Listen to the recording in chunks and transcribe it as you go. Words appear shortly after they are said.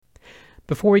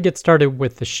Before we get started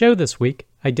with the show this week,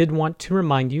 I did want to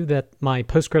remind you that my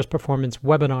Postgres Performance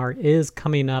webinar is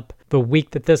coming up the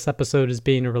week that this episode is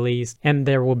being released, and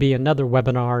there will be another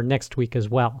webinar next week as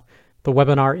well. The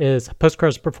webinar is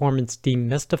Postgres Performance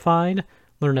Demystified,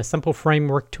 Learn a Simple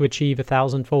Framework to Achieve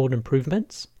 1,000-fold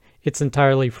Improvements. It's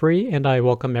entirely free, and I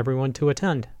welcome everyone to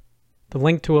attend. The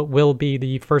link to it will be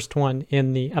the first one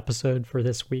in the episode for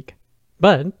this week.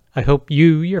 But I hope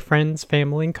you, your friends,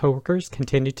 family, and coworkers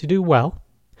continue to do well.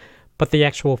 But the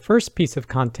actual first piece of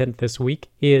content this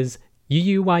week is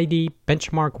UUID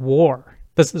Benchmark War.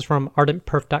 This is from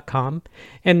ardentperf.com,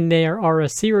 and there are a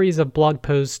series of blog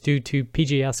posts due to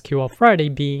PGSQL Friday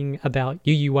being about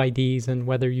UUIDs and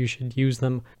whether you should use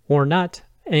them or not,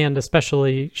 and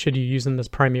especially should you use them as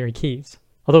primary keys.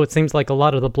 Although it seems like a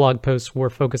lot of the blog posts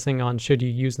were focusing on should you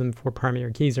use them for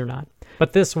primary keys or not.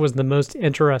 But this was the most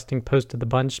interesting post of the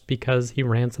bunch because he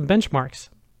ran some benchmarks.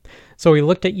 So he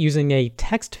looked at using a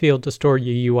text field to store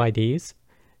UUIDs,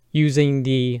 using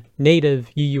the native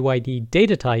UUID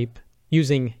data type,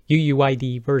 using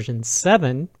UUID version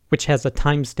 7, which has a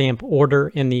timestamp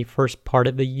order in the first part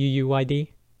of the UUID,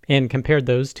 and compared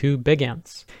those to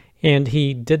Bigint. And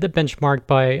he did the benchmark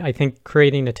by, I think,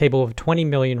 creating a table of 20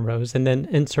 million rows and then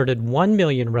inserted 1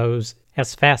 million rows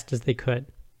as fast as they could.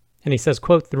 And he says,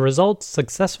 quote, "The results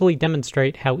successfully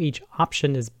demonstrate how each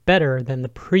option is better than the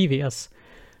previous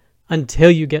until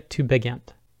you get to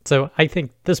Bigint." So I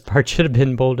think this part should have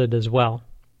been bolded as well,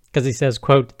 because he says,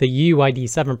 quote, "The UUID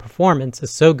 7 performance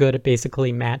is so good it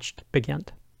basically matched Bigint."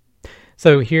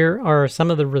 So here are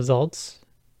some of the results.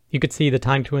 You could see the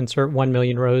time to insert 1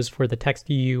 million rows for the text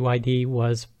UUID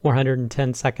was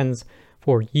 410 seconds.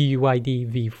 For UUID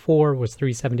v4 was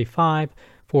 375.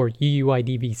 For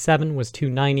UUID v7 was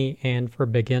 290. And for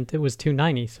Bigint, it was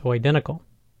 290, so identical.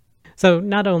 So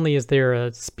not only is there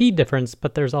a speed difference,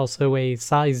 but there's also a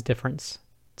size difference.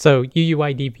 So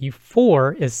UUID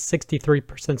v4 is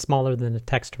 63% smaller than the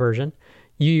text version.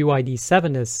 UUID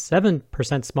 7 is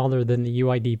 7% smaller than the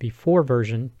UUID v4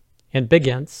 version. And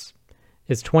Bigint's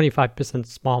is 25%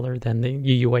 smaller than the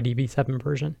UUID v7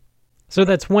 version. So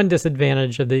that's one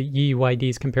disadvantage of the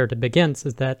UUIDs compared to Bigint's,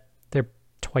 is that they're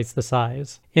twice the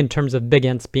size, in terms of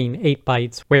Bigint's being 8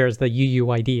 bytes, whereas the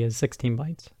UUID is 16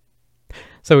 bytes.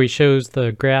 So he shows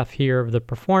the graph here of the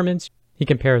performance. He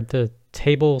compared the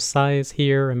table size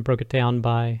here and broke it down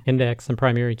by index and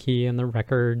primary key and the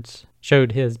records,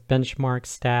 showed his benchmark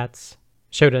stats,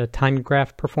 showed a time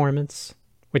graph performance,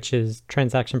 which is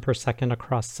transaction per second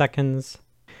across seconds.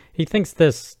 He thinks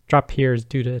this drop here is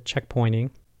due to checkpointing.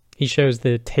 He shows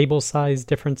the table size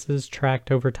differences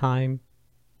tracked over time.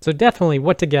 So definitely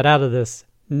what to get out of this: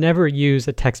 never use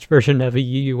a text version of a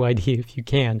UUID if you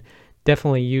can.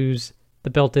 Definitely use the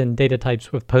built-in data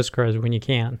types with Postgres when you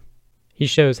can. He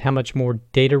shows how much more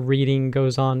data reading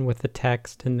goes on with the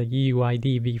text in the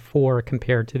UUID v4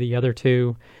 compared to the other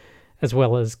two, as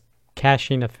well as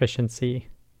caching efficiency.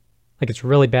 Like, it's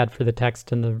really bad for the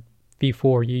text in the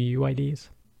v4 UUIDs.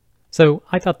 So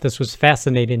I thought this was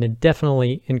fascinating and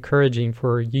definitely encouraging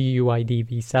for UUID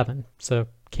v7. So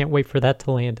can't wait for that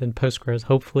to land in Postgres.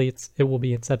 Hopefully it will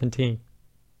be in 17.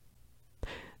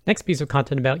 Next piece of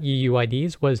content about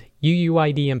UUIDs was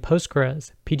UUID in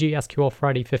Postgres, PGSQL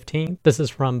Friday 15. This is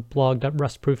from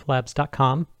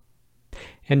blog.rustprooflabs.com.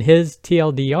 And his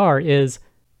TLDR is,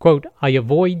 quote, "I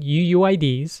avoid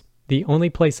UUIDs. The only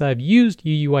place I've used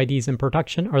UUIDs in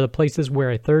production are the places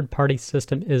where a third-party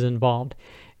system is involved."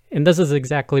 And this is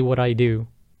exactly what I do.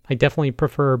 I definitely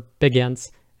prefer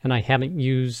Bigint, and I haven't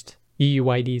used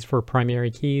UUIDs for primary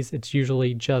keys. It's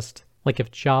usually just like if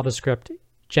JavaScript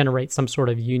generates some sort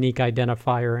of unique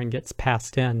identifier and gets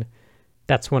passed in,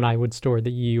 that's when I would store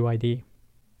the UUID.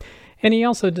 And he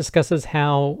also discusses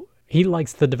how he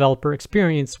likes the developer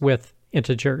experience with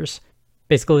integers.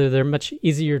 Basically, they're much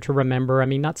easier to remember. I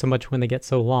mean, not so much when they get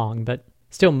so long, but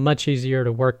still much easier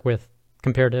to work with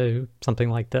compared to something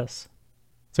like this.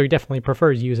 So he definitely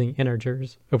prefers using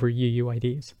integers over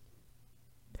UUIDs.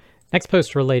 Next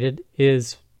post related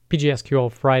is PGSQL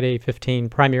Friday 15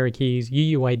 primary keys,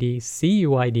 UUID,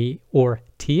 CUID, or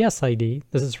TSID.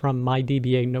 This is from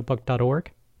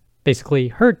mydbanotebook.org. Basically,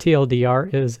 her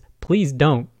TLDR is, please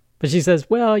don't. But she says,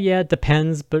 well, yeah, it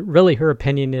depends, but really her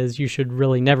opinion is you should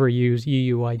really never use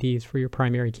UUIDs for your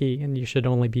primary key, and you should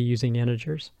only be using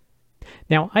integers.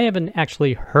 Now, I haven't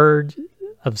actually heard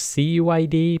of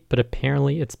CUID, but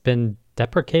apparently it's been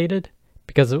deprecated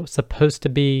because it was supposed to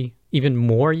be even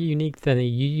more unique than a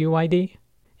UUID.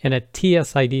 And a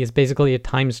TSID is basically a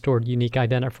time-stored unique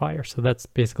identifier, so that's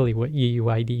basically what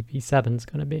UUID v7 is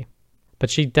going to be. But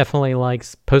she definitely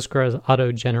likes Postgres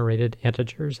auto-generated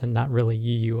integers and not really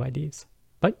UUIDs.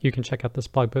 but you can check out this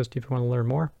blog post if you want to learn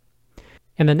more.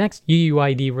 And the next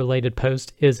UUID related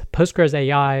post is Postgres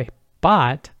AI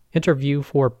bot interview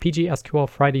for PGSQL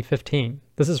Friday 15.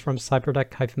 This is from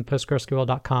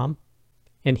cyberdeck-postgresql.com.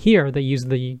 And here they use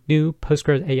the new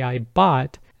Postgres AI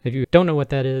bot. If you don't know what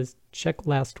that is, check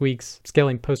last week's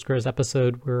Scaling Postgres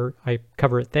episode where I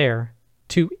cover it there,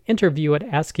 to interview it,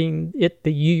 asking it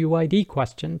the UUID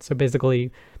question. So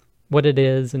basically what it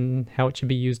is and how it should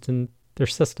be used in their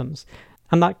systems.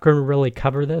 I'm not going to really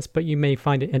cover this, but you may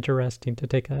find it interesting to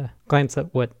take a glance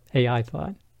at what AI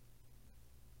thought.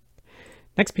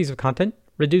 Next piece of content,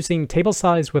 reducing table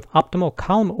size with optimal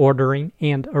column ordering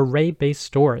and array-based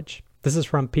storage. This is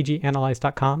from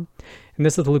pganalyze.com, and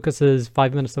this is Lucas's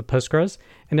 5 Minutes of Postgres,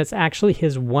 and it's actually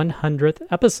his 100th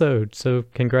episode, so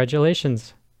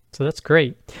congratulations. So that's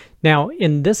great. Now,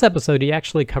 in this episode, he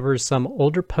actually covers some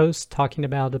older posts talking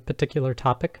about a particular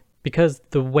topic, because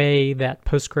the way that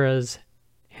Postgres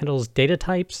handles data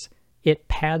types, it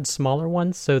pads smaller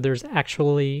ones, so there's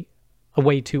actually a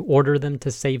way to order them to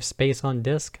save space on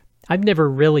disk. I've never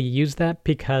really used that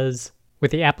because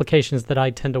with the applications that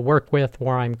I tend to work with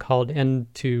or I'm called in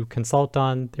to consult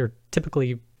on, they're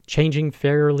typically changing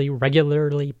fairly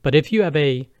regularly. But if you have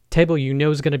a table you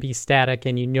know is going to be static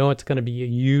and you know it's going to be a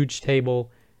huge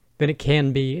table, then it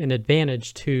can be an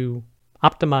advantage to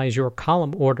optimize your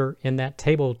column order in that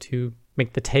table to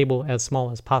make the table as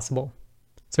small as possible.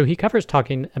 So he covers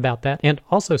talking about that and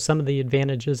also some of the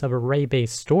advantages of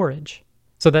array-based storage.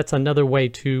 So that's another way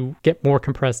to get more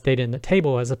compressed data in the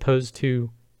table as opposed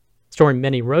to storing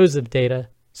many rows of data,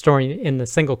 storing in the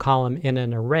single column in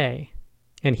an array.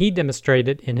 And he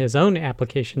demonstrated in his own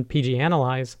application,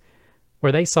 pganalyze,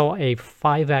 where they saw a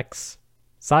 5x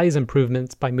size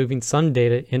improvements by moving some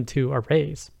data into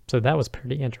arrays. So that was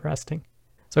pretty interesting.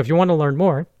 So if you want to learn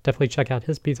more, definitely check out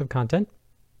his piece of content.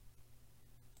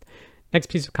 Next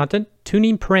piece of content,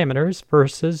 tuning parameters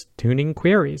versus tuning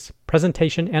queries,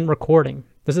 presentation and recording.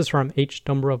 This is from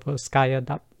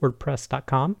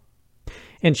hdombrovoskaya.wordpress.com.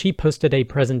 And she posted a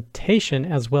presentation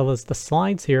as well as the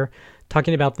slides here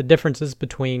talking about the differences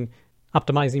between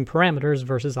optimizing parameters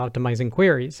versus optimizing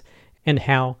queries and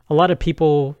how a lot of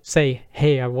people say,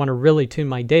 hey, I want to really tune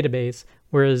my database,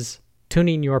 whereas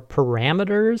tuning your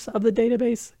parameters of the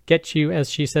database gets you, as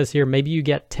she says here, maybe you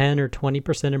get 10 or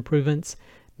 20% improvements,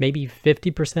 maybe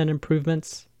 50%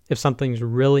 improvements if something's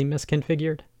really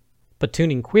misconfigured. But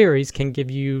tuning queries can give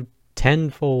you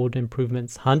 10-fold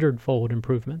improvements, 100-fold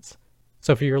improvements.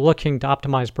 So if you're looking to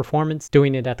optimize performance,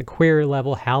 doing it at the query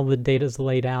level, how the data is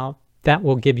laid out, that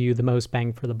will give you the most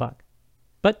bang for the buck.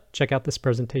 But check out this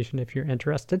presentation if you're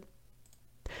interested.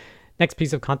 Next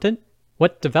piece of content,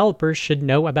 what developers should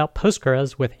know about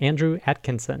Postgres with Andrew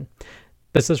Atkinson.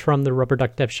 This is from the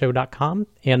rubberduckdevshow.com,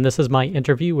 and this is my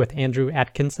interview with Andrew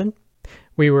Atkinson.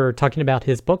 We were talking about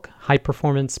his book, High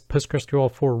Performance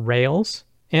PostgreSQL for Rails,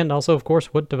 and also, of course,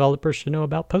 what developers should know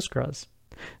about Postgres.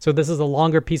 So this is a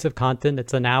longer piece of content.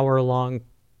 It's an hour-long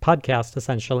podcast,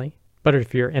 essentially. But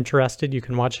if you're interested, you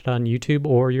can watch it on YouTube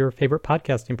or your favorite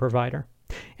podcasting provider.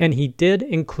 And he did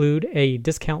include a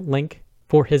discount link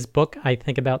for his book, I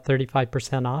think about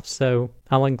 35% off. So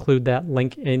I'll include that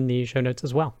link in the show notes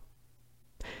as well.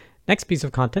 Next piece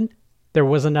of content, there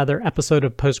was another episode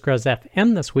of Postgres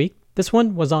FM this week. This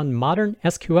one was on modern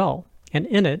SQL. And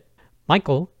in it,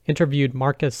 Michael interviewed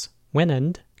Marcus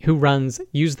Winand, who runs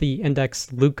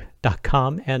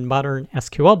usetheindexluke.com and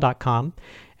modernsql.com,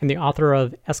 and the author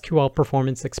of SQL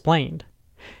Performance Explained.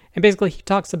 And basically he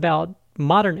talks about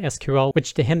modern SQL,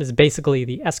 which to him is basically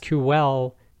the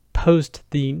SQL post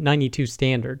the 92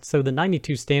 standard. So the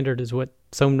 92 standard is what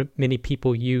so many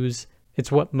people use.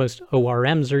 It's what most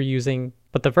ORMs are using,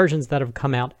 but the versions that have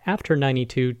come out after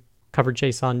 92 cover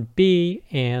JSON-B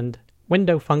and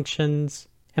window functions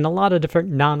and a lot of different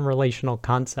non-relational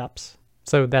concepts.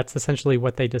 So that's essentially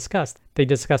what they discussed. They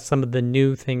discussed some of the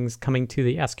new things coming to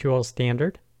the SQL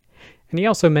standard. And he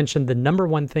also mentioned the number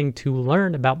one thing to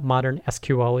learn about modern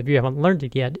SQL, if you haven't learned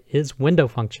it yet, is window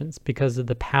functions because of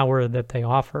the power that they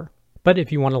offer. But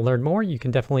if you want to learn more, you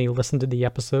can definitely listen to the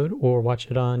episode or watch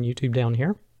it on YouTube down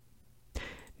here.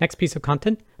 Next piece of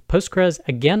content, Postgres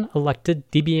again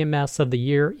elected DBMS of the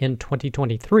year in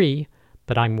 2023,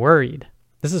 but I'm worried.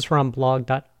 This is from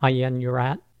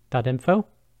blog.inurat.info.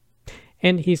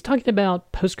 And he's talking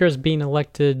about Postgres being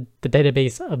elected the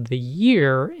database of the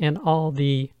year and all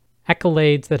the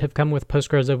accolades that have come with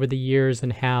Postgres over the years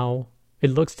and how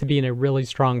it looks to be in a really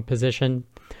strong position.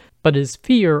 But his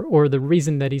fear, or the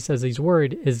reason that he says he's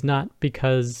worried, is not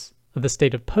because of the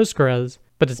state of Postgres,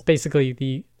 but it's basically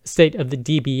the state of the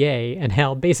DBA and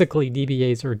how basically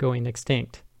DBAs are going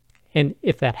extinct. And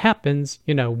if that happens,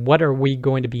 what are we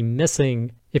going to be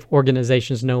missing if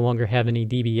organizations no longer have any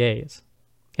DBAs?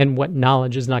 And what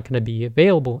knowledge is not going to be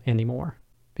available anymore?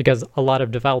 Because a lot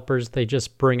of developers, they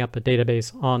just bring up a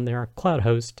database on their cloud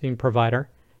hosting provider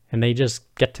and they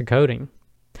just get to coding.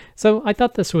 So I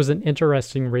thought this was an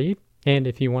interesting read. And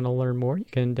if you want to learn more, you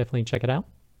can definitely check it out.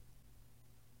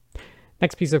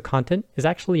 Next piece of content is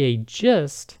actually a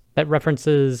gist that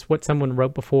references what someone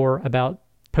wrote before about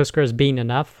Postgres being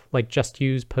enough, like just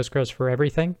use Postgres for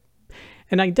everything.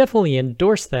 And I definitely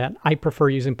endorse that. I prefer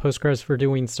using Postgres for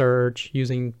doing search,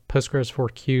 using Postgres for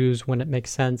queues when it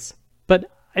makes sense.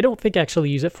 But I don't think I actually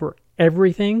use it for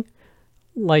everything.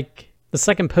 Like the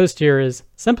second post here is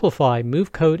simplify,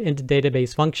 move code into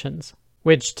database functions,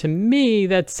 which to me,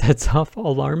 that sets off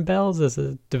alarm bells as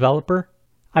a developer.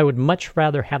 I would much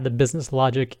rather have the business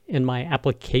logic in my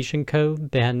application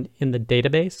code than in the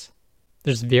database.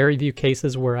 There's very few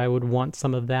cases where I would want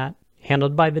some of that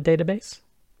handled by the database.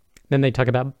 Then they talk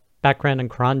about background and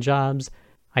cron jobs.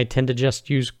 I tend to just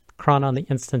use cron on the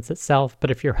instance itself, but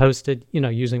if you're hosted,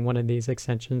 using one of these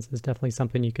extensions is definitely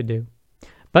something you could do.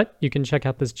 But you can check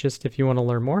out this gist if you want to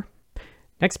learn more.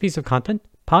 Next piece of content,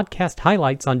 podcast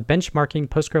highlights on benchmarking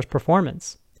Postgres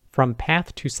performance from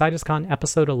Path to CitusCon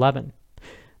episode 11.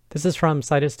 This is from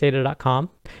citusdata.com.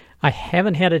 I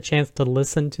haven't had a chance to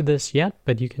listen to this yet,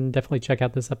 but you can definitely check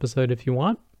out this episode if you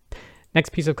want. Next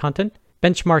piece of content,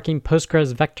 benchmarking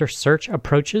Postgres vector search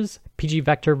approaches,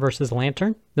 pgvector versus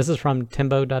Lantern. This is from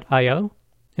timbo.io.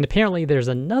 And apparently there's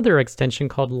another extension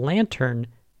called Lantern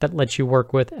that lets you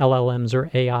work with LLMs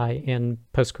or AI in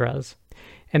Postgres.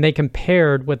 And they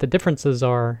compared what the differences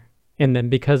are in them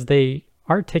because they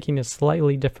are taking a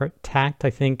slightly different tact. I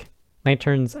think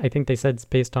Lanterns, they said it's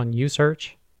based on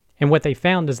USearch. And what they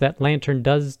found is that Lantern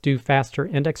does do faster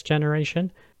index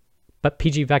generation, but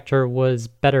pgvector was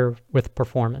better with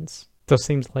performance. So it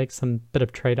seems like some bit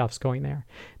of trade-offs going there.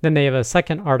 Then they have a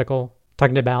second article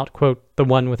talking about, quote, the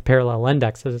one with parallel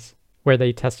indexes, where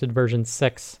they tested version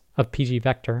 6 of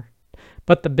pgvector.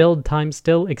 But the build time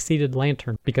still exceeded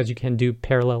Lantern because you can do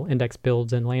parallel index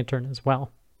builds in Lantern as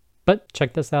well. But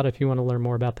check this out if you want to learn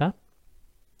more about that.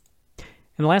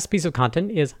 And the last piece of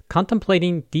content is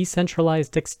contemplating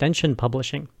decentralized extension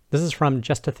publishing. This is from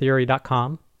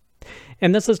justatheory.com.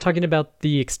 And this is talking about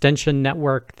the extension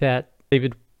network that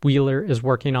David Wheeler is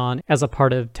working on as a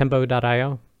part of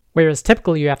timbo.io. Whereas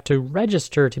typically you have to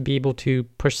register to be able to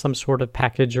push some sort of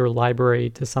package or library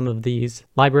to some of these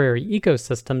library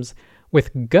ecosystems.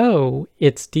 With Go,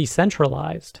 it's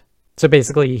decentralized. So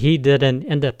basically he did an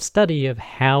in-depth study of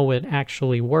how it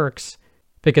actually works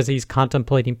because he's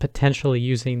contemplating potentially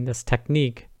using this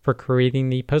technique for creating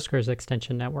the Postgres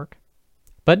extension network.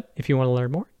 But if you want to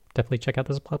learn more, definitely check out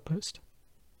this blog post.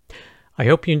 I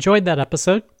hope you enjoyed that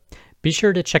episode. Be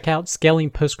sure to check out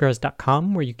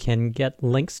scalingpostgres.com where you can get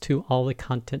links to all the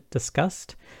content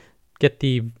discussed, get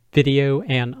the video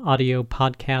and audio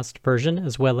podcast version,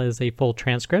 as well as a full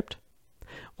transcript.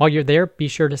 While you're there, be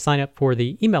sure to sign up for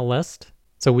the email list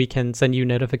so we can send you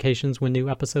notifications when new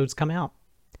episodes come out.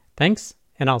 Thanks,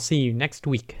 and I'll see you next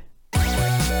week.